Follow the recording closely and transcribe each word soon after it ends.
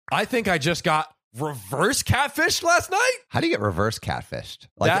I think I just got reverse catfished last night. How do you get reverse catfished?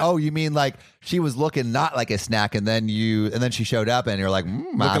 Like, you mean like she was looking not like a snack, and then she showed up, and you're like,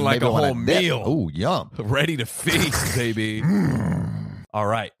 looking like a whole meal. Oh, yum, ready to feast, baby. All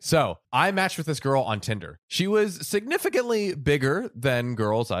right, so I matched with this girl on Tinder. She was significantly bigger than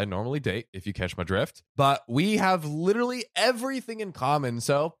girls I normally date, if you catch my drift. But we have literally everything in common,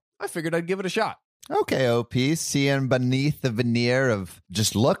 so I figured I'd give it a shot. Okay, OP, seeing beneath the veneer of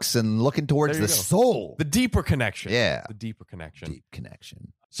just looks and looking towards the soul. The deeper connection. Yeah. The deeper connection. Deep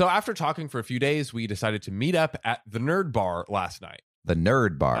connection. So after talking for a few days, we decided to meet up at the Nerd Bar last night. The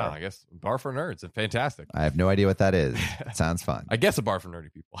Nerd Bar. I guess bar for nerds. It's fantastic. I have no idea what that is. It sounds fun. I guess a bar for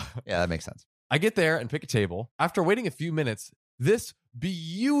nerdy people. Yeah, that makes sense. I get there and pick a table. After waiting a few minutes, this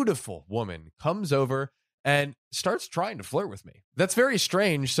beautiful woman comes over and starts trying to flirt with me. That's very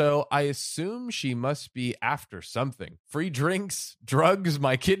strange, so I assume she must be after something. Free drinks, drugs,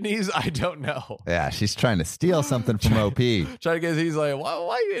 my kidneys, I don't know. Yeah, she's trying to steal something from OP. Trying to get, he's like,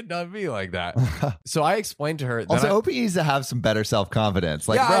 why you hitting on me like that? So I explained to her that also, OP needs to have some better self-confidence.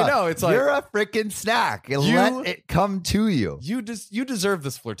 Like, yeah, bro, I know. It's like, you're a freaking snack. Let it come to you. You deserve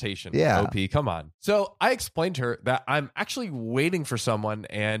this flirtation, yeah. OP. Come on. So I explained to her that I'm actually waiting for someone,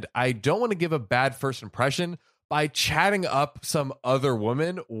 and I don't want to give a bad first impression by chatting up some other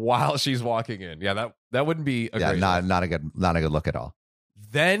woman while she's walking in. Yeah, that wouldn't be a great look. not a good look at all.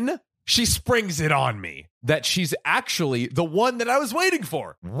 Then she springs it on me that she's actually the one that I was waiting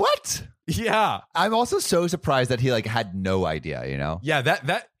for. What? Yeah. I'm also so surprised that he had no idea, you know? Yeah,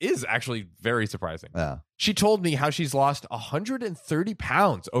 that is actually very surprising. Yeah. She told me how she's lost 130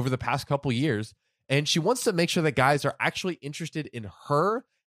 pounds over the past couple years, and she wants to make sure that guys are actually interested in her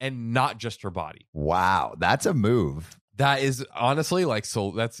and not just her body. Wow, that's a move. That is honestly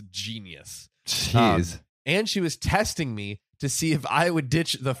that's genius. Jeez. And she was testing me to see if I would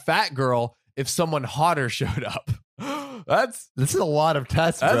ditch the fat girl if someone hotter showed up. This is a lot of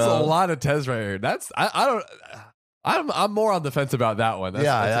tests, bro. That's a lot of tests right here. I'm more on the fence about that one.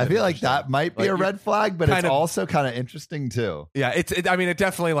 I feel like that might be a red flag, but it's also kind of interesting too. Yeah, it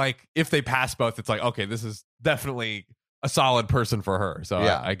definitely, if they pass both, it's like, okay, this is definitely a solid person for her. So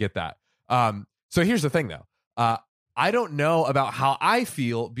yeah. I get that. So here's the thing though. I don't know about how I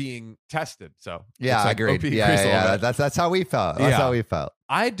feel being tested. So yeah, I agree. Yeah. That's how we felt. That's how we felt.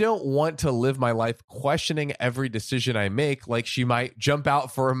 I don't want to live my life questioning every decision I make, like she might jump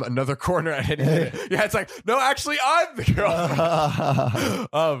out from another corner at any minute. Yeah, it's like, no, actually, I'm the girl.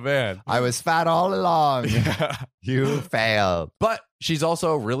 Oh, man. I was fat all along. You failed. But she's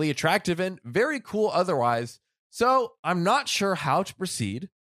also really attractive and very cool otherwise. So I'm not sure how to proceed.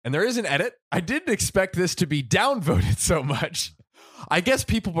 And there is an edit. I didn't expect this to be downvoted so much. I guess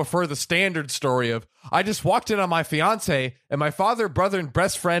people prefer the standard story of, I just walked in on my fiance and my father, brother, and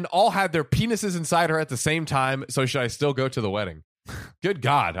best friend all had their penises inside her at the same time. So should I still go to the wedding? Good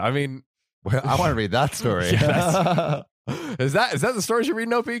God. I mean, well, I want to read that story. Is that the stories you're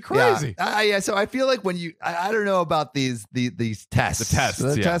reading, OP? Crazy. Yeah. So I feel like when I don't know about these tests.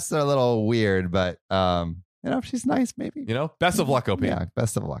 The tests are a little weird, but if she's nice, maybe. Best of luck, OP. Yeah,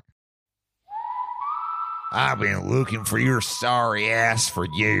 best of luck. I've been looking for your sorry ass for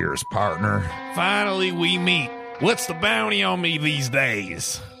years, partner. Finally, we meet. What's the bounty on me these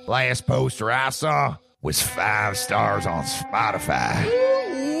days? Last poster I saw was 5 stars on Spotify.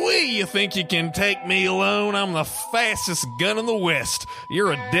 Ooh-wee, you think you can take me alone? I'm the fastest gun in the West.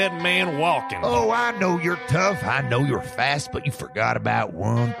 You're a dead man walking. Oh, I know you're tough. I know you're fast, but you forgot about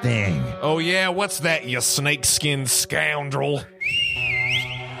one thing. Oh, yeah? What's that, you snakeskin scoundrel?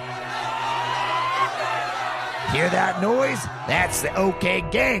 Hear that noise? That's the OK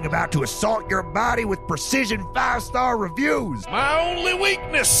Gang about to assault your body with precision 5-star reviews. My only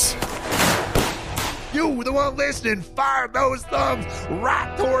weakness. You, the one listening, fire those thumbs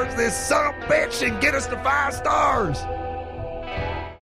right towards this son of a bitch and get us to 5 stars.